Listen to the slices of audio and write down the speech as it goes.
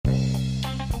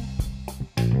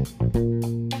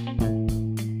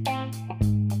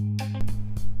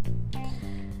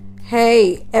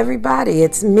Hey everybody,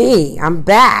 it's me. I'm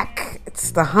back. It's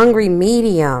the Hungry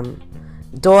Medium,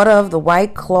 daughter of the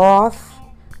white cloth,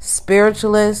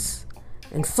 spiritualist,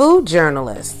 and food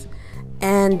journalist.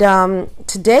 And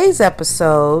today's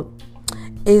episode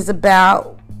is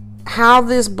about how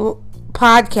this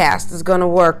podcast is going to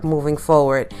work moving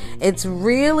forward. It's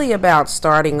really about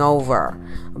starting over.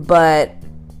 But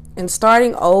in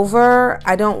starting over,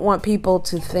 I don't want people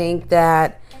to think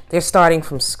that they're starting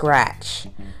from scratch.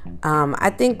 I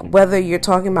think whether you're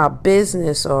talking about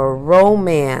business or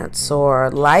romance or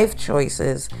life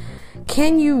choices,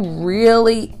 can you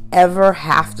really ever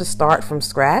have to start from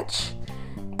scratch?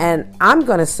 And I'm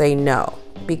going to say no,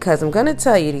 because I'm going to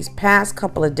tell you these past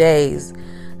couple of days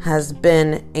has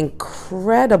been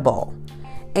incredible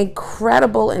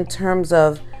in terms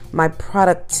of my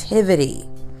productivity.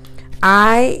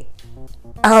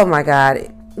 Oh my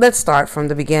God, let's start from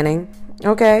the beginning.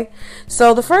 Okay,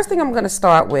 so the first thing I'm going to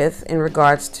start with in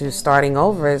regards to starting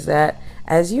over is that,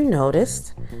 as you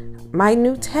noticed, my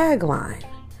new tagline,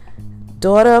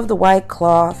 daughter of the white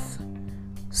cloth,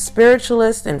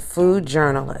 spiritualist and food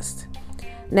journalist.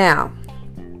 Now,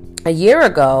 a year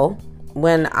ago,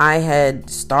 when I had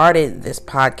started this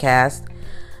podcast,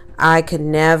 I could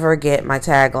never get my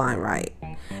tagline right.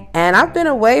 And I've been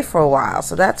away for a while,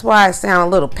 so that's why I sound a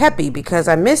little peppy, because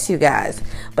I miss you guys.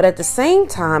 But at the same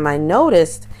time, I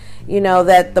noticed,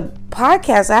 that the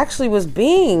podcast actually was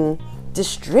being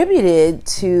distributed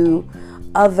to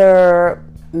other,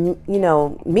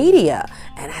 media.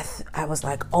 And I was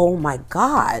like, oh my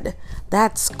God,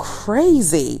 that's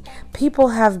crazy. People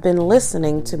have been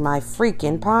listening to my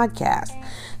freaking podcast.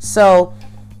 So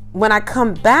when I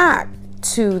come back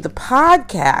to the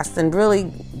podcast and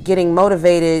really getting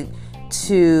motivated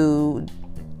to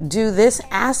do this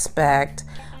aspect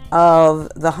of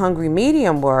the Hungry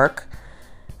Medium work,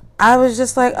 I was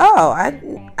just like,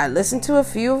 I listened to a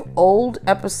few old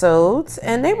episodes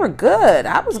and they were good.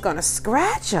 I was going to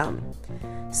scratch them.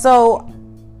 So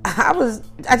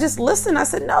I just listened. I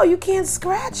said, no, you can't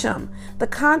scratch them. The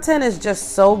content is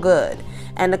just so good.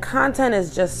 And the content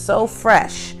is just so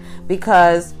fresh,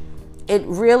 because it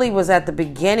really was at the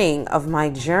beginning of my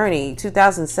journey.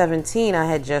 2017, I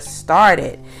had just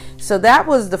started. So that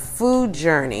was the food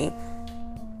journey.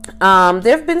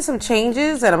 There have been some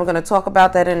changes, and I'm going to talk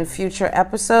about that in future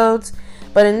episodes.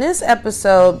 But in this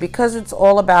episode, because it's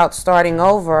all about starting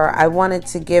over, I wanted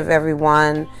to give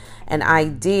everyone an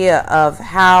idea of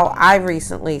how I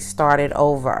recently started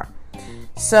over.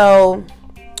 So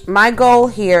my goal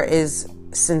here is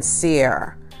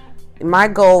sincere. My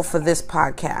goal for this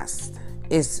podcast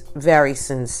is very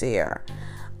sincere.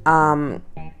 I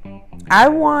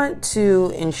want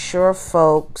to ensure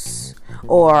folks,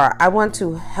 or I want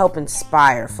to help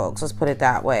inspire folks, let's put it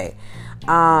that way,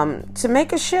 to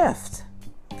make a shift.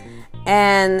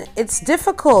 And it's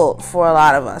difficult for a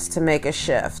lot of us to make a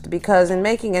shift, because in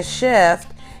making a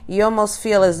shift, you almost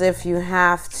feel as if you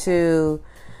have to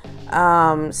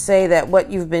say that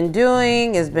what you've been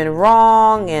doing has been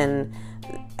wrong and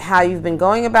how you've been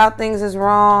going about things is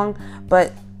wrong.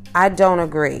 But I don't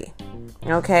agree.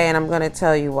 Okay, and I'm going to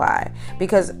tell you why.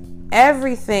 Because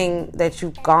everything that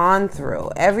you've gone through,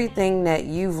 everything that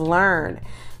you've learned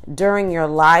during your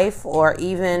life, or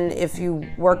even if you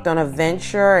worked on a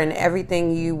venture and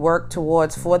everything you worked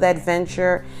towards for that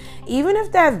venture, even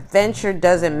if that venture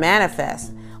doesn't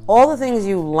manifest, all the things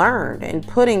you learned in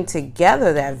putting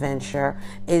together that venture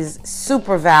is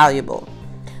super valuable.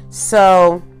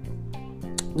 So,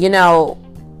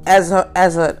 as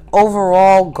an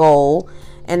overall goal,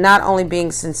 and not only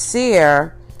being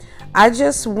sincere, I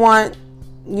just want,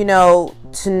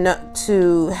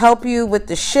 to help you with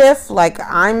the shift, like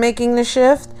I'm making the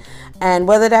shift, and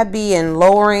whether that be in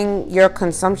lowering your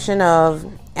consumption of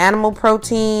animal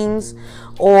proteins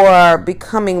or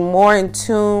becoming more in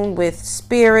tune with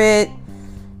spirit.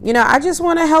 I just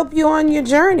want to help you on your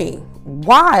journey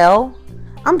while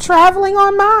I'm traveling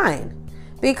on mine,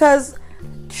 because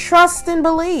trust and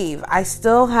believe, I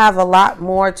still have a lot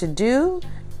more to do.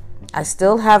 I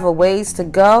still have a ways to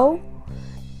go.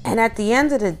 And at the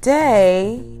end of the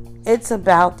day, it's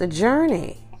about the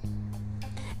journey.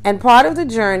 And part of the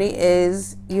journey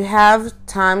is you have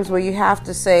times where you have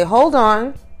to say, hold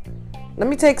on, let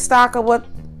me take stock of what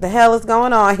the hell is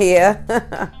going on here.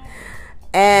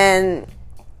 And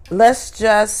let's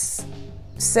just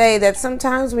say that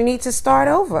sometimes we need to start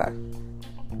over.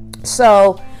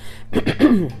 So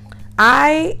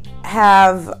I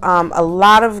have a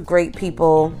lot of great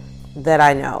people that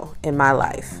I know in my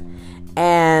life.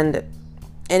 And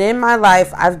And in my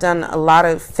life, I've done a lot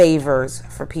of favors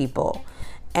for people.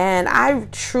 And I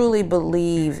truly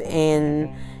believe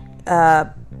in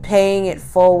paying it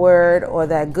forward, or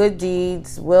that good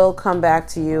deeds will come back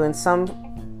to you in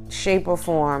some shape or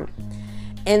form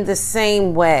in the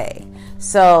same way.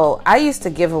 So I used to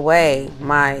give away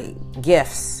my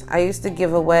gifts. I used to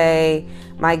give away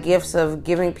my gifts of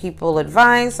giving people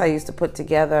advice. I used to put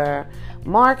together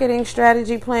marketing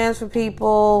strategy plans for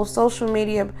people, social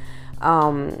media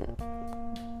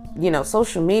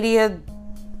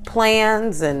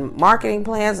plans and marketing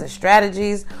plans and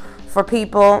strategies for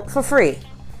people for free.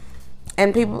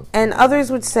 And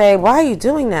others would say, why are you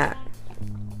doing that?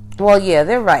 Well, yeah,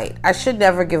 they're right. I should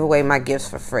never give away my gifts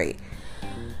for free.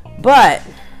 But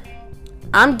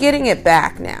I'm getting it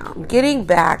back now. I'm getting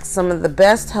back some of the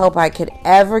best help I could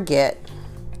ever get.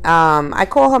 I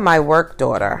call her my work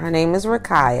daughter. Her name is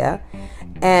Rakaya.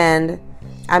 And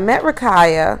I met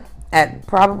Rakaya at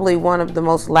probably one of the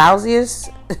most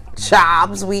lousiest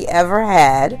jobs we ever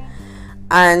had.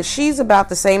 And she's about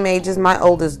the same age as my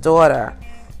oldest daughter.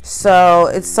 So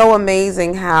it's so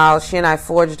amazing how she and I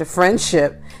forged a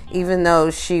friendship, even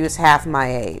though she was half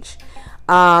my age.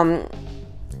 And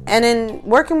in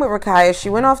working with Rakaya, she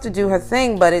went off to do her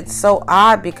thing, but it's so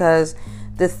odd because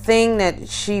the thing that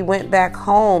she went back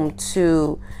home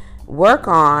to work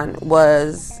on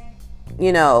was,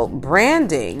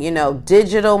 branding,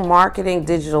 digital marketing,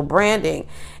 digital branding.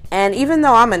 And even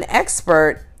though I'm an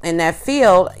expert in that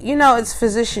field, it's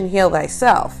physician heal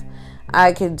thyself.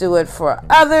 I can do it for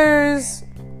others,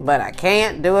 but I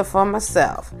can't do it for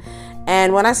myself.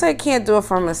 And when I say I can't do it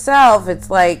for myself, it's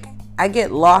like I get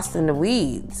lost in the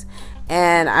weeds.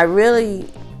 And I really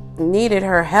needed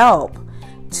her help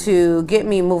to get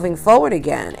me moving forward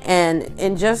again. And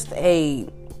in just a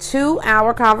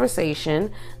 2-hour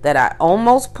conversation that I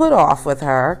almost put off with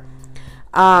her,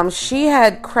 she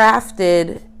had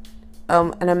crafted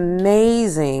an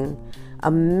amazing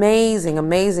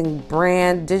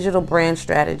digital brand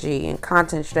strategy and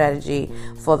content strategy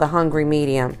for the Hungry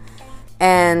Medium.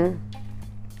 And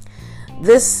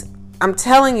this, I'm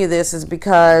telling you this is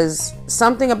because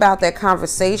something about that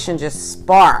conversation just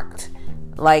sparked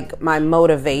like my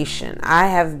motivation. I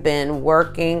have been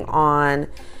working on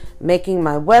making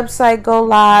my website go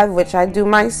live, which I do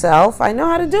myself. I know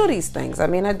how to do these things. I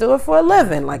do it for a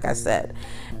living, like I said.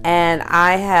 And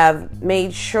I have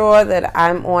made sure that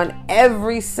I'm on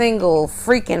every single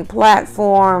freaking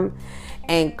platform,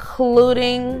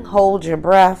 including, hold your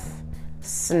breath,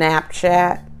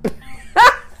 Snapchat.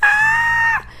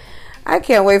 I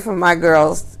can't wait for my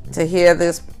girls to hear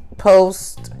this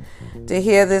post, to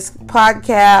hear this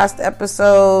podcast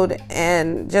episode,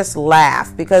 and just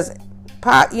laugh, because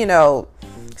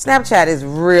Snapchat is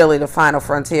really the final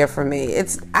frontier for me.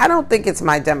 I don't think it's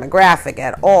my demographic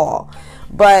at all,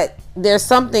 but there's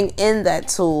something in that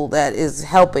tool that is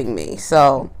helping me.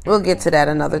 So we'll get to that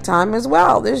another time as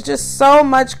well. There's just so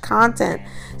much content,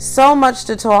 so much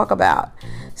to talk about.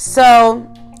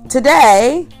 So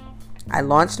today I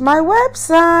launched my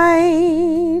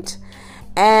website,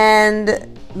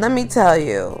 and let me tell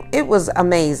you, it was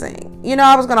amazing.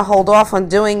 I was going to hold off on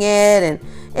doing it, and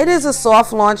it is a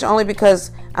soft launch only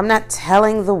because I'm not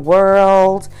telling the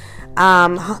world.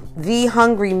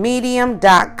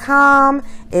 TheHungryMedium.com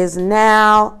is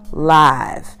now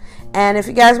live. And if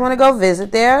you guys want to go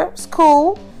visit there, it's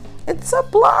cool. It's a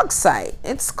blog site.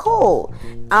 It's cool.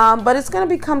 But it's going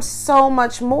to become so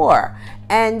much more.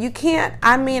 And you can't,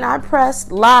 I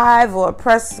press live or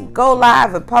press go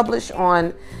live or publish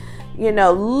on,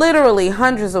 literally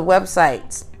hundreds of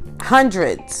websites,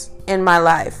 hundreds in my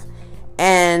life.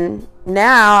 And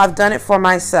now I've done it for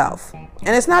myself. And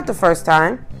it's not the first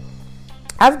time.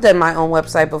 I've done my own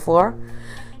website before.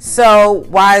 So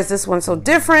why is this one so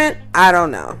different? I don't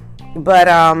know. But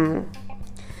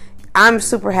I'm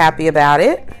super happy about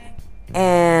it.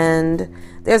 And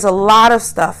there's a lot of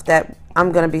stuff that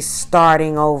I'm going to be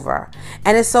starting over.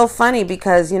 And it's so funny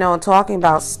because, in talking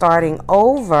about starting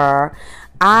over,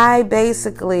 I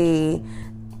basically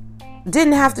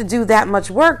didn't have to do that much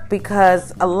work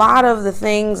because a lot of the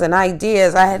things and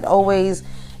ideas I had always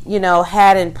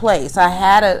had in place. I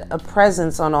had a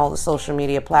presence on all the social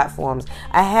media platforms.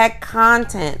 I had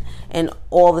content in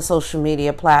all the social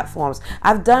media platforms.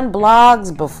 I've done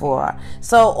blogs before.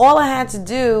 So all I had to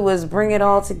do was bring it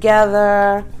all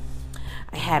together.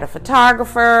 I had a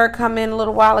photographer come in a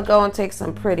little while ago and take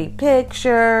some pretty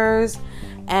pictures.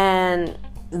 And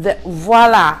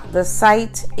voila, the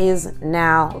site is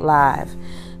now live.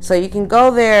 So you can go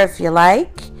there if you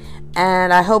like.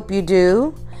 And I hope you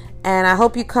do. And I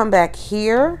hope you come back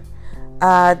here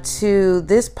to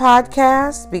this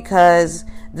podcast, because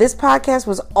This podcast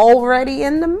was already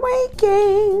in the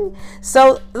making.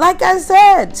 So, like I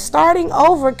said, starting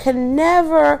over can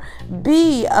never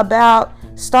be about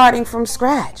starting from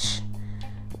scratch.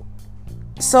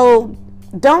 So,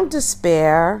 don't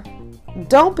despair.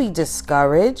 Don't be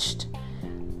discouraged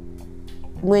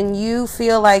when you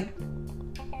feel like,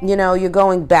 you're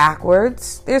going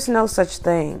backwards. There's no such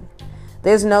thing.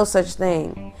 There's no such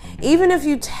thing. Even if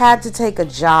you had to take a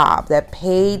job that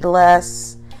paid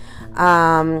less,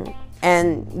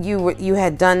 and you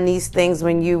had done these things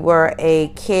when you were a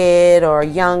kid or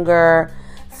younger,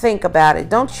 think about it.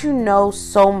 Don't you know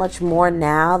so much more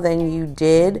now than you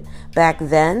did back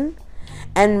then?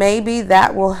 And maybe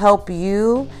that will help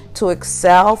you to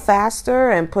excel faster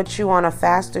and put you on a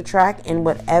faster track in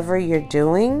whatever you're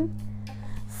doing.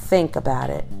 Think about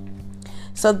it.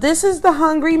 So this is the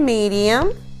Hungry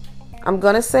Medium. I'm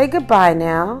going to say goodbye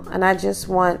now, and I just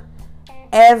want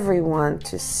everyone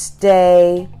to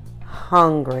stay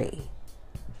hungry.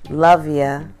 Love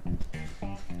ya.